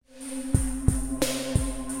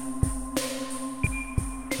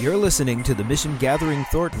You're listening to the Mission Gathering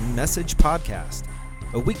Thornton Message Podcast,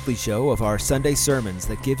 a weekly show of our Sunday sermons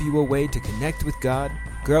that give you a way to connect with God,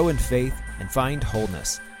 grow in faith, and find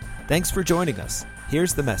wholeness. Thanks for joining us.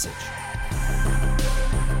 Here's the message.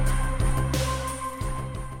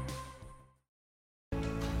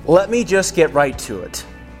 Let me just get right to it.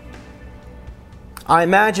 I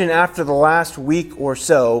imagine after the last week or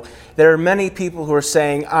so, there are many people who are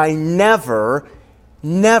saying, I never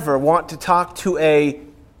want to talk to a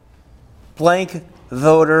blank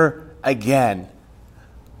voter again.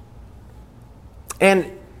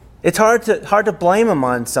 And it's hard to blame them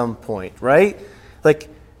on some point, right? Like,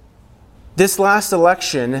 this last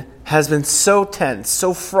election has been so tense,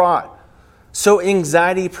 so fraught, so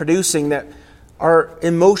anxiety-producing that our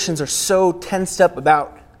emotions are so tensed up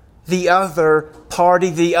about the other party,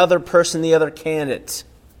 the other person, the other candidate.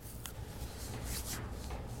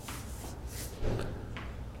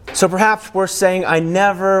 So perhaps we're saying, I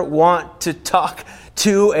never want to talk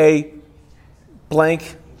to a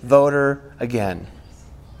blank voter again.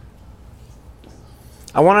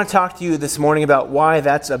 I want to talk to you this morning about why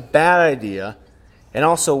that's a bad idea and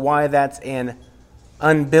also why that's an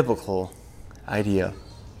unbiblical idea.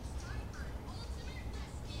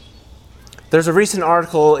 There's a recent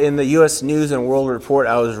article in the U.S. News and World Report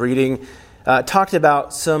I was reading, talked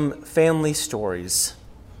about some family stories.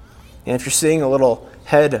 And if you're seeing a little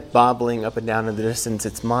head bobbling up and down in the distance,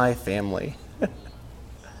 it's my family.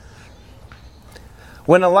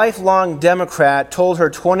 When a lifelong Democrat told her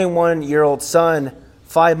 21-year-old son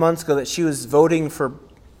 5 months ago that she was voting for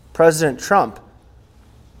President Trump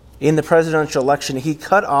in the presidential election, he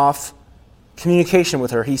cut off communication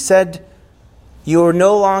with her. He said, "You are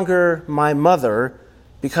no longer my mother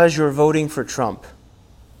because you're voting for Trump."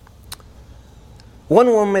 One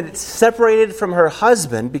woman separated from her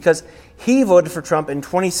husband because he voted for Trump in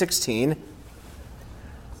 2016.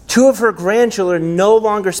 Two of her grandchildren no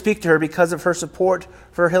longer speak to her because of her support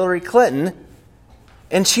for Hillary Clinton.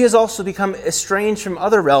 And she has also become estranged from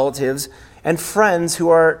other relatives and friends who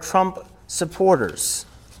are Trump supporters.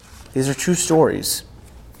 These are true stories.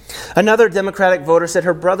 Another Democratic voter said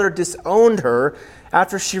her brother disowned her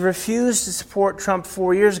after she refused to support Trump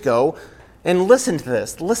 4 years ago. And listen to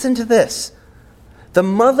this. The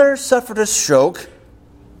mother suffered a stroke,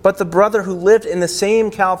 but the brother, who lived in the same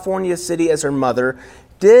California city as her mother,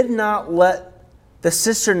 did not let the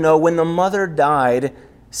sister know when the mother died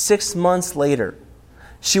 6 months later.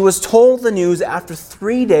 She was told the news after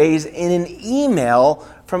 3 days in an email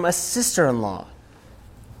from a sister-in-law.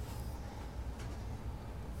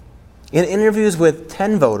 In interviews with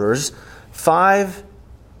 10 voters, 5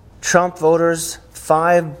 Trump voters,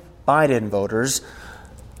 5 Biden voters,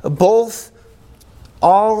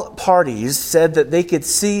 all parties said that they could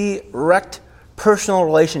see wrecked personal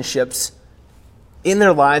relationships in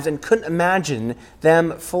their lives and couldn't imagine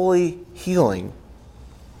them fully healing.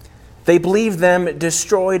 They believed them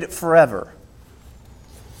destroyed forever.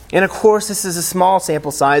 And of course, this is a small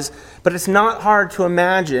sample size, but it's not hard to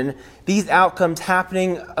imagine these outcomes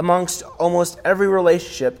happening amongst almost every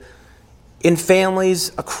relationship in families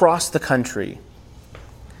across the country.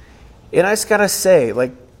 And I just gotta say,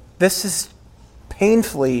 this is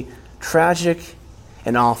painfully tragic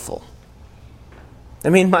and awful. I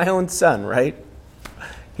mean, my own son, right?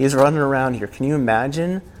 He's running around here. Can you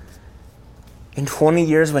imagine in 20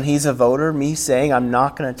 years when he's a voter, me saying I'm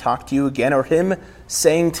not going to talk to you again, or him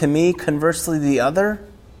saying to me, conversely, the other?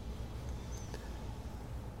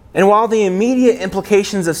 And while the immediate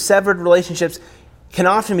implications of severed relationships can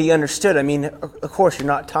often be understood, I mean, of course, you're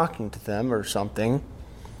not talking to them or something,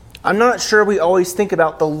 I'm not sure we always think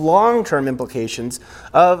about the long-term implications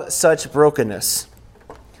of such brokenness.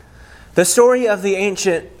 The story of the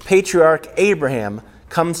ancient patriarch Abraham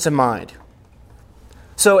comes to mind.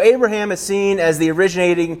 So Abraham is seen as the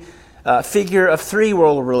originating figure of 3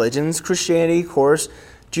 world religions: Christianity, of course,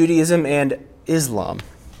 Judaism, and Islam.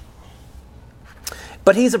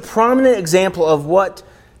 But he's a prominent example of what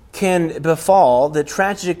can befall, the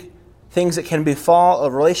tragic things that can befall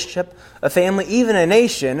a relationship, a family, even a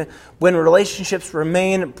nation, when relationships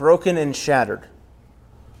remain broken and shattered.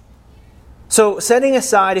 So setting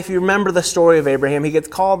aside, if you remember the story of Abraham, he gets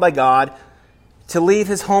called by God to leave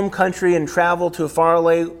his home country and travel to a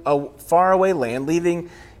faraway land, leaving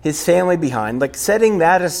his family behind. Setting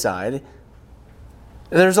that aside,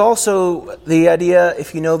 there's also the idea,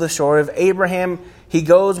 if you know the story of Abraham, he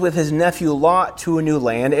goes with his nephew Lot to a new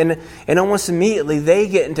land, and almost immediately they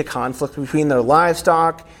get into conflict between their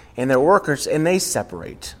livestock and their workers, and they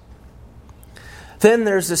separate. Then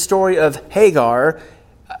there's the story of Hagar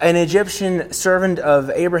an Egyptian servant of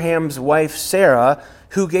Abraham's wife Sarah,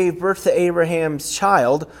 who gave birth to Abraham's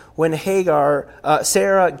child when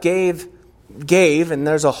Sarah gave, and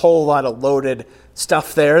there's a whole lot of loaded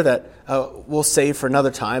stuff there that we'll save for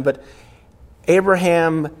another time, but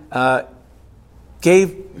Abraham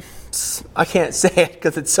gave, I can't say it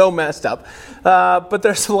because it's so messed up, but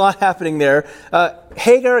there's a lot happening there.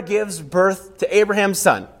 Hagar gives birth to Abraham's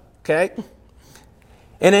son, okay?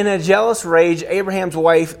 And in a jealous rage, Abraham's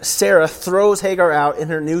wife, Sarah, throws Hagar out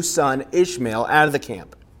and her new son, Ishmael, out of the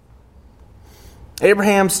camp.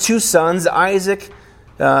 Abraham's two sons, Isaac,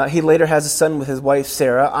 he later has a son with his wife,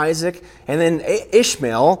 Sarah, Isaac, and then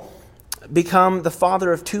Ishmael, become the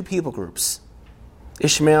father of two people groups.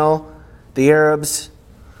 Ishmael, the Arabs,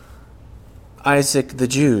 Isaac, the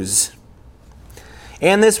Jews.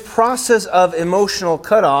 And this process of emotional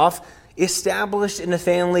cutoff established in a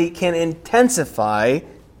family can intensify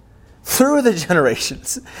through the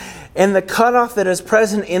generations. And the cutoff that is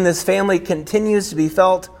present in this family continues to be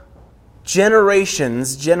felt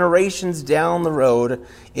generations down the road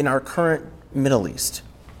in our current Middle East.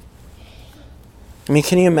 I mean,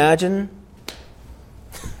 can you imagine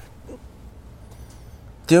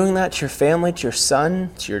doing that to your family, to your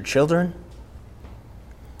son, to your children?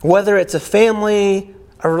 Whether it's a family,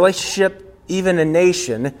 a relationship, even a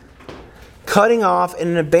nation, cutting off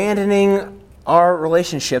and abandoning our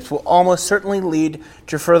relationships will almost certainly lead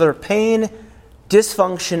to further pain,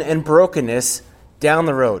 dysfunction, and brokenness down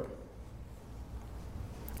the road.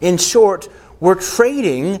 In short, we are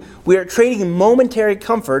trading momentary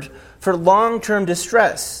comfort for long-term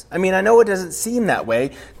distress. I mean, I know it doesn't seem that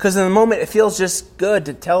way, because in the moment it feels just good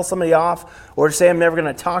to tell somebody off or to say, I'm never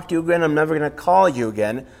going to talk to you again, I'm never going to call you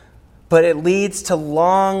again. But it leads to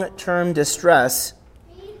long-term distress.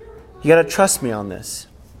 You got to trust me on this.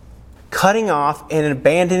 Cutting off and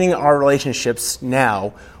abandoning our relationships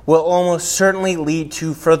now will almost certainly lead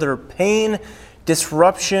to further pain,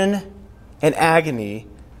 disruption, and agony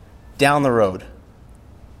down the road.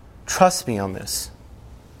 Trust me on this.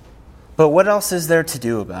 But what else is there to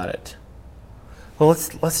do about it? Well,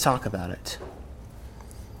 let's talk about it.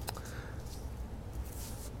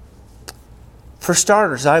 For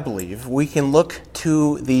starters, I believe we can look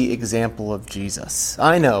to the example of Jesus.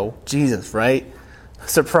 I know, Jesus, right?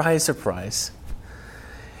 Surprise, surprise.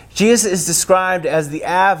 Jesus is described as the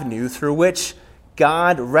avenue through which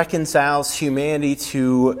God reconciles humanity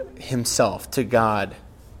to himself, to God.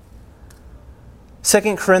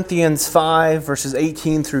 2 Corinthians 5, verses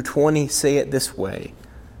 18 through 20 say it this way.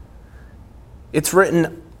 It's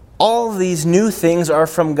written, all of these new things are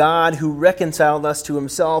from God who reconciled us to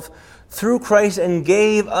himself through Christ and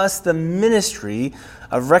gave us the ministry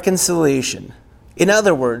of reconciliation. In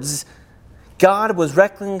other words, God was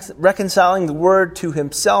reconciling the world to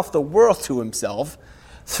himself, the world to himself,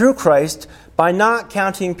 through Christ by not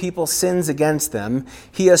counting people's sins against them.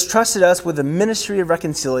 He has trusted us with the ministry of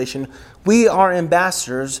reconciliation. We are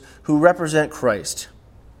ambassadors who represent Christ.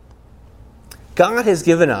 God has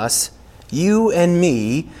given us, you and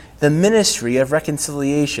me, the ministry of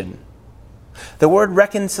reconciliation. The word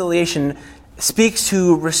reconciliation speaks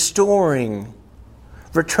to restoring,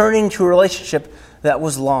 returning to a relationship that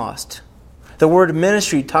was lost. The word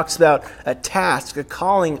ministry talks about a task, a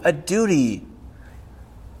calling, a duty,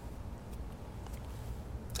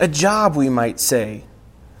 a job, we might say.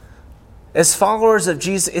 As followers of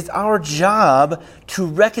Jesus, it's our job to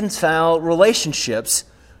reconcile relationships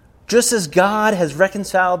just as God has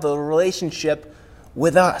reconciled the relationship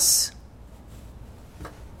with us.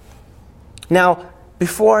 Now,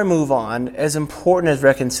 before I move on, as important as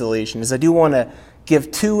reconciliation is, I do want to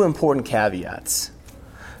give two important caveats.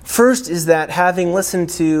 First is that having listened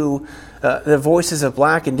to the voices of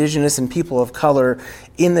Black, Indigenous, and people of color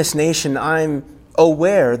in this nation, I'm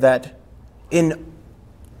aware that in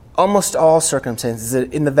almost all circumstances,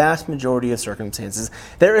 in the vast majority of circumstances,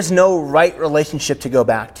 there is no right relationship to go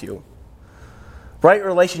back to. Right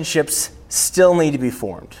relationships still need to be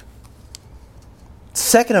formed.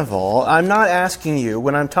 Second of all, I'm not asking you,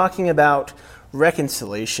 when I'm talking about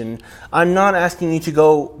reconciliation, I'm not asking you to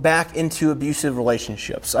go back into abusive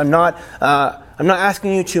relationships. I'm not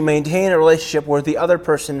asking you to maintain a relationship where the other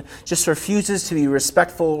person just refuses to be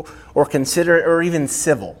respectful or considerate or even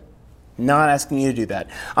civil. Not asking you to do that.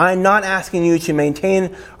 I'm not asking you to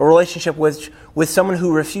maintain a relationship with someone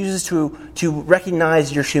who refuses to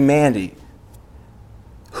recognize your humanity,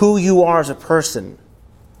 who you are as a person.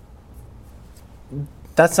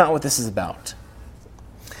 That's not what this is about.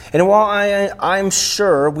 And while I'm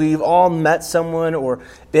sure we've all met someone or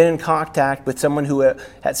been in contact with someone who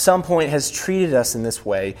at some point has treated us in this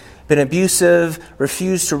way, been abusive,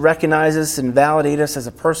 refused to recognize us and validate us as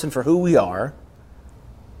a person for who we are,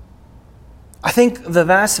 I think the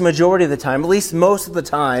vast majority of the time, at least most of the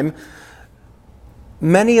time,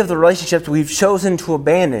 many of the relationships we've chosen to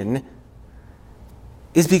abandon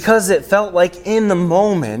is because it felt like in the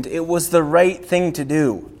moment it was the right thing to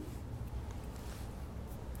do.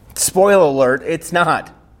 Spoiler alert, it's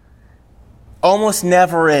not. Almost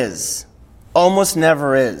never is. Almost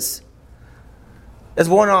never is. As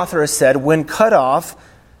one author has said, when cutting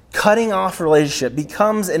off a relationship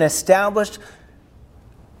becomes an established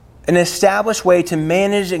way to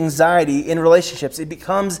manage anxiety in relationships, it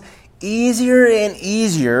becomes easier and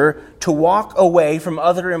easier to walk away from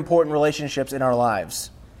other important relationships in our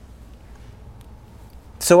lives.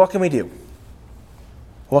 So what can we do?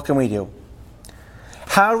 What can we do?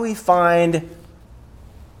 How do we find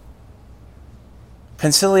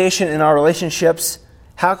conciliation in our relationships?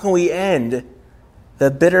 How can we end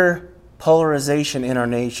the bitter polarization in our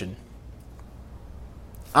nation?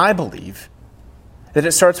 I believe that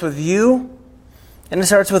it starts with you and it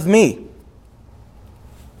starts with me.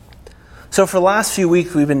 So for the last few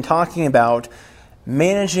weeks, we've been talking about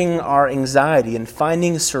managing our anxiety and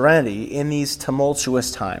finding serenity in these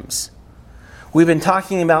tumultuous times. We've been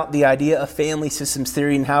talking about the idea of family systems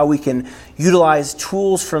theory and how we can utilize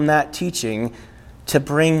tools from that teaching to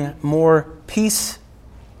bring more peace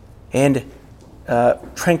and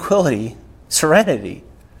tranquility, serenity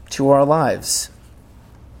to our lives.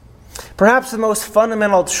 Perhaps the most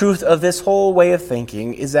fundamental truth of this whole way of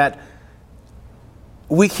thinking is that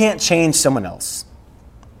we can't change someone else.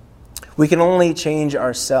 We can only change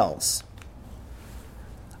ourselves.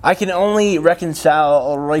 I can only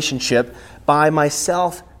reconcile a relationship by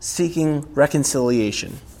myself seeking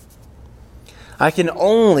reconciliation. I can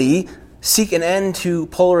only seek an end to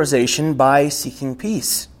polarization by seeking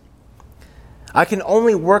peace. I can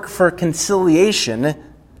only work for conciliation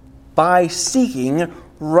by seeking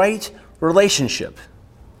right relationship.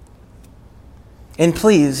 And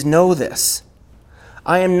please know this.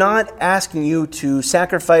 I am not asking you to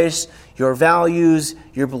sacrifice your values,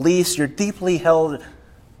 your beliefs, your deeply held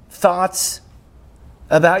thoughts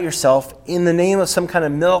about yourself in the name of some kind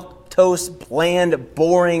of milquetoast, bland,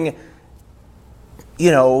 boring,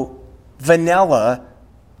 vanilla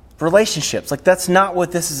relationships. Like, that's not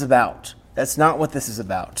what this is about. That's not what this is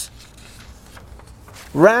about.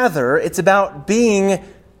 Rather, it's about being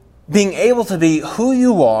able to be who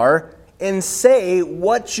you are and say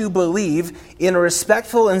what you believe in a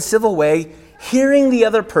respectful and civil way, hearing the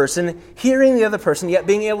other person, yet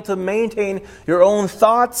being able to maintain your own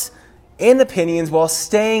thoughts and opinions while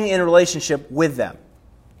staying in a relationship with them.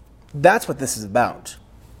 That's what this is about.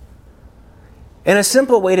 And a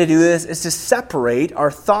simple way to do this is to separate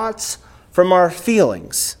our thoughts from our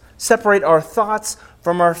feelings. Separate our thoughts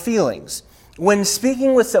from our feelings. When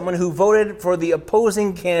speaking with someone who voted for the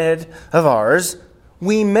opposing candidate of ours,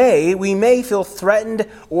 we may feel threatened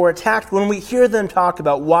or attacked when we hear them talk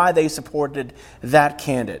about why they supported that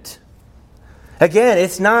candidate. Again,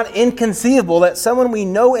 it's not inconceivable that someone we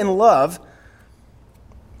know and love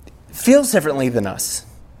feels differently than us.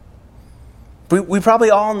 We probably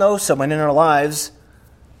all know someone in our lives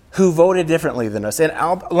who voted differently than us. And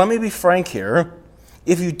let me be frank here.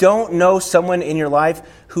 If you don't know someone in your life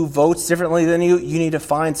who votes differently than you, you need to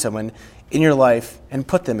find someone in your life and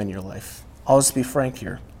put them in your life. I'll just be frank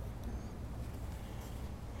here.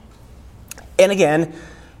 And again,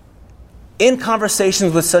 in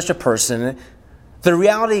conversations with such a person, the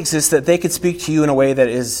reality exists that they could speak to you in a way that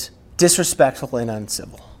is disrespectful and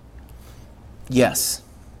uncivil. Yes.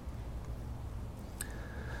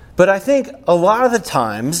 But I think a lot of the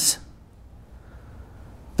times,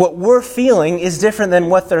 what we're feeling is different than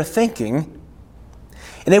what they're thinking.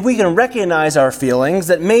 And if we can recognize our feelings,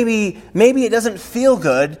 that maybe it doesn't feel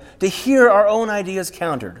good to hear our own ideas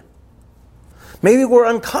countered. Maybe we're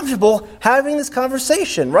uncomfortable having this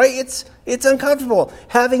conversation, right? It's uncomfortable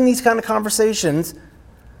having these kind of conversations.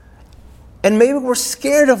 And maybe we're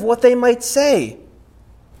scared of what they might say.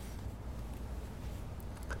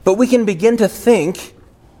 But we can begin to think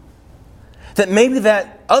that maybe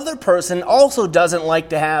that other person also doesn't like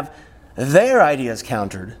to have their ideas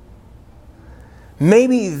countered.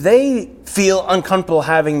 Maybe they feel uncomfortable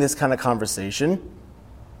having this kind of conversation.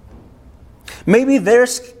 Maybe they're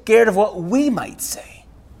scared of what we might say.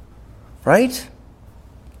 Right?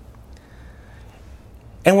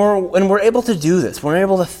 And we're able to do this. We're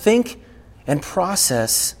able to think and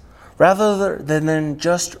process rather than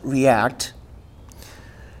just react.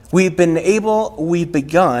 we've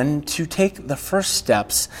begun to take the first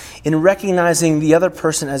steps in recognizing the other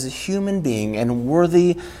person as a human being and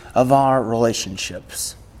worthy of our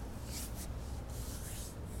relationships.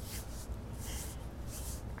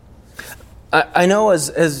 I know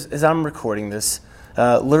as I'm recording this,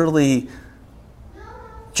 literally,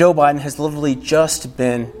 Joe Biden has literally just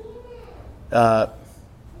been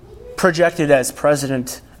projected as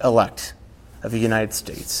president-elect of the United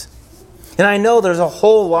States. And I know there's a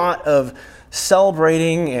whole lot of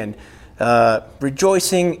celebrating and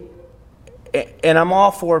rejoicing, and I'm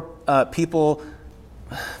all for people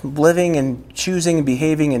living and choosing and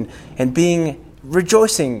behaving and being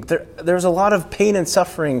rejoicing. There's a lot of pain and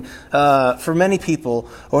suffering for many people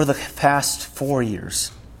over the past 4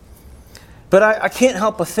 years. But I can't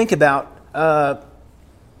help but think about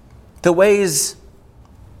the ways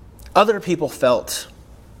other people felt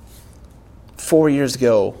 4 years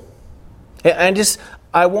ago. And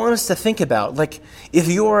I want us to think about, like, if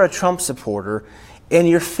you're a Trump supporter and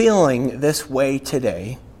you're feeling this way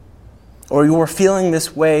today, or you were feeling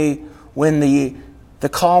this way when the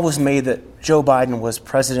call was made that Joe Biden was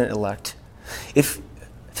president-elect,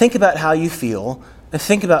 think about how you feel, and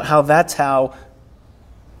think about how that's how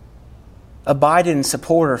a Biden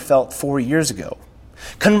supporter felt 4 years ago.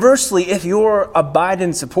 Conversely, if you're a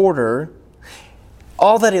Biden supporter,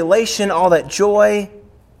 all that elation, all that joy,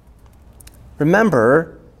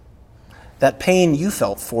 remember that pain you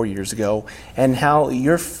felt 4 years ago and how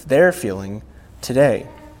they're feeling today.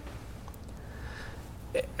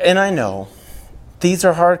 And I know these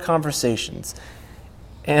are hard conversations.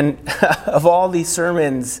 And of all these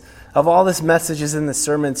sermons, of all these messages in the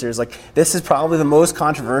sermon series, like, this is probably the most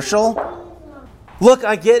controversial. Look,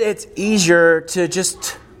 I get it's easier to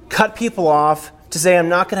just cut people off, to say I'm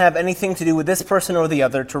not going to have anything to do with this person or the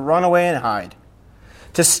other, to run away and hide.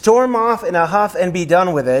 To storm off in a huff and be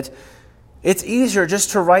done with it. It's easier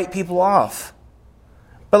just to write people off.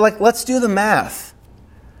 But let's do the math.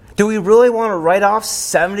 Do we really want to write off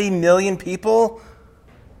 70 million people?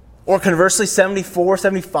 Or conversely, 74,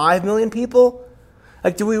 75 million people?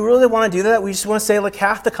 Do we really want to do that? We just want to say,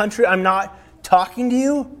 half the country, I'm not talking to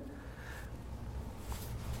you?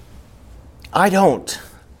 I don't.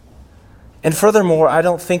 And furthermore, I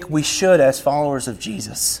don't think we should as followers of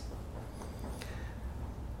Jesus.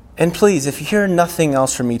 And please, if you hear nothing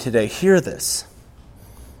else from me today, hear this.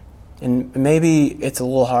 And maybe it's a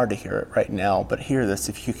little hard to hear it right now, but hear this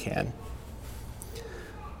if you can.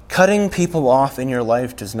 Cutting people off in your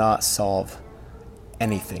life does not solve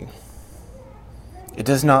anything. It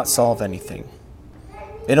does not solve anything.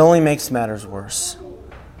 It only makes matters worse.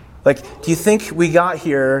 Do you think we got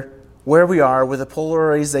here where we are with the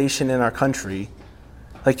polarization in our country?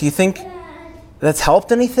 Do you think that's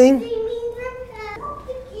helped anything?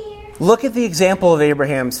 Look at the example of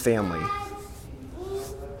Abraham's family.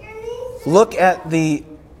 Look at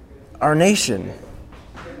our nation.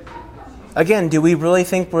 Again, do we really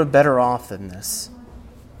think we're better off than this?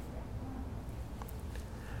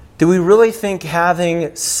 Do we really think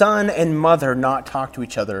having son and mother not talk to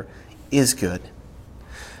each other is good?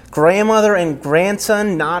 Grandmother and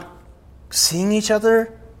grandson not seeing each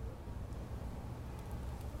other?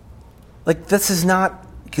 This is not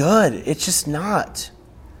good. It's just not.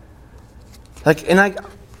 And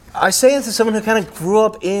I say this as someone who kind of grew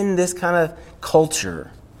up in this kind of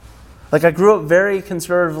culture. I grew up very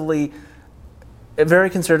conservative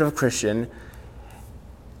Christian,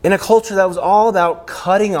 in a culture that was all about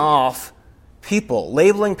cutting off people,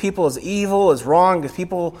 labeling people as evil, as wrong, as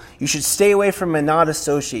people you should stay away from and not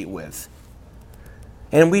associate with.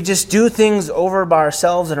 And we just do things over by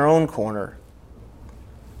ourselves in our own corner.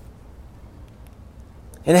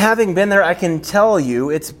 And having been there, I can tell you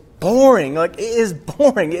it's boring. It is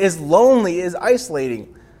boring. It is lonely. It is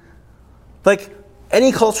isolating.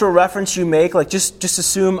 Any cultural reference you make, just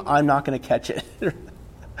assume I'm not going to catch it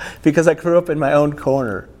because I grew up in my own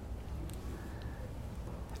corner.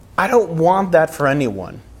 I don't want that for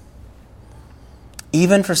anyone,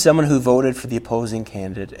 even for someone who voted for the opposing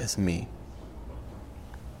candidate as me.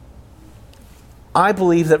 I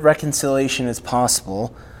believe that reconciliation is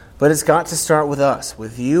possible, but it's got to start with us,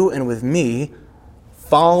 with you and with me,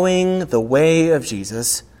 following the way of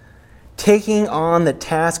Jesus, taking on the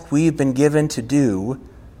task we've been given to do,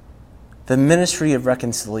 the ministry of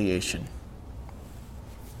reconciliation.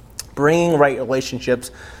 Bringing right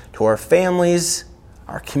relationships to our families,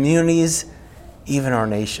 our communities, even our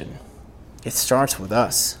nation. It starts with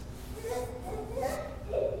us.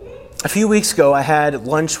 A few weeks ago, I had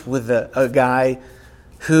lunch with a guy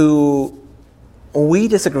who we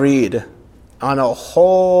disagreed on a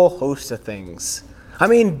whole host of things.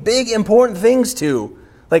 Big, important things too.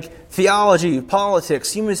 like theology,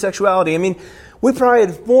 politics, human sexuality. I mean, we probably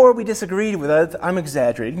had more we disagreed with. I'm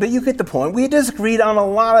exaggerating, but you get the point. We disagreed on a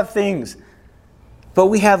lot of things. But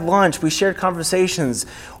we had lunch. We shared conversations.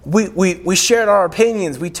 We shared our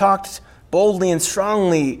opinions. We talked boldly and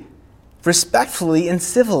strongly, respectfully and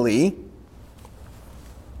civilly.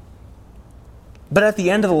 But at the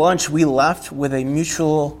end of the lunch, we left with a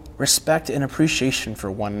mutual respect and appreciation for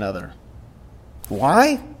one another.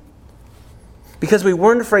 Why? Because we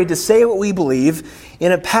weren't afraid to say what we believe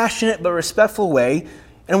in a passionate but respectful way,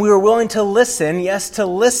 and we were willing to listen, yes, to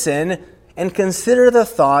listen, and consider the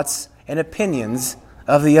thoughts and opinions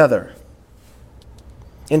of the other.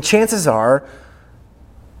 And chances are,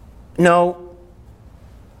 no,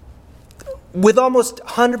 with almost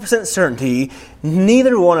 100% certainty,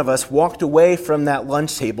 neither one of us walked away from that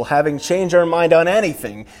lunch table having changed our mind on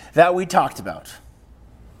anything that we talked about.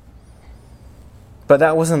 But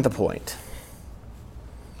that wasn't the point.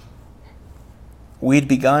 We'd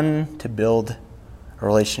begun to build a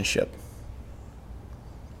relationship.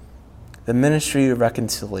 The ministry of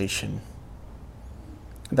reconciliation.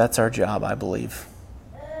 That's our job, I believe.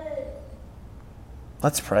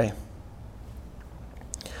 Let's pray.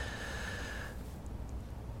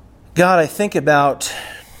 God, I think about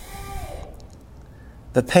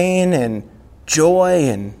the pain and joy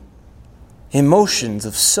and emotions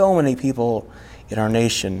of so many people in our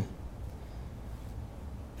nation.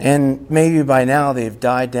 And maybe by now they've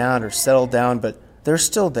died down or settled down, but they're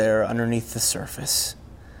still there underneath the surface.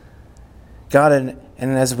 God, and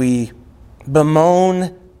as we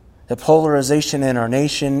bemoan the polarization in our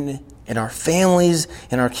nation, in our families,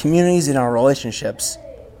 in our communities, in our relationships,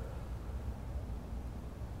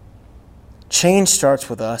 change starts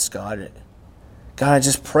with us, God. God, I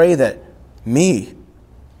just pray that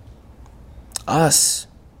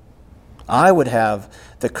I would have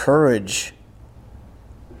the courage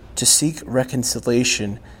to seek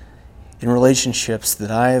reconciliation in relationships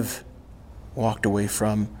that I've walked away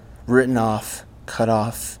from, written off, cut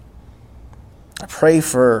off. I pray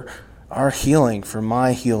for our healing, for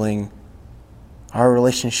my healing, our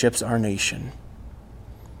relationships, our nation.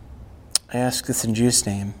 I ask this in Jesus'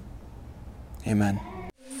 name. Amen.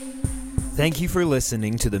 Thank you for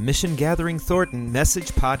listening to the Mission Gathering Thornton Message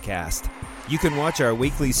Podcast. You can watch our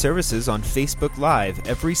weekly services on Facebook Live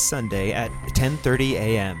every Sunday at 10:30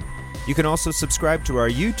 a.m. You can also subscribe to our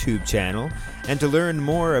YouTube channel, and to learn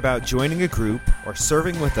more about joining a group or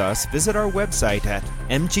serving with us, visit our website at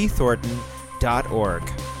mgthornton.org.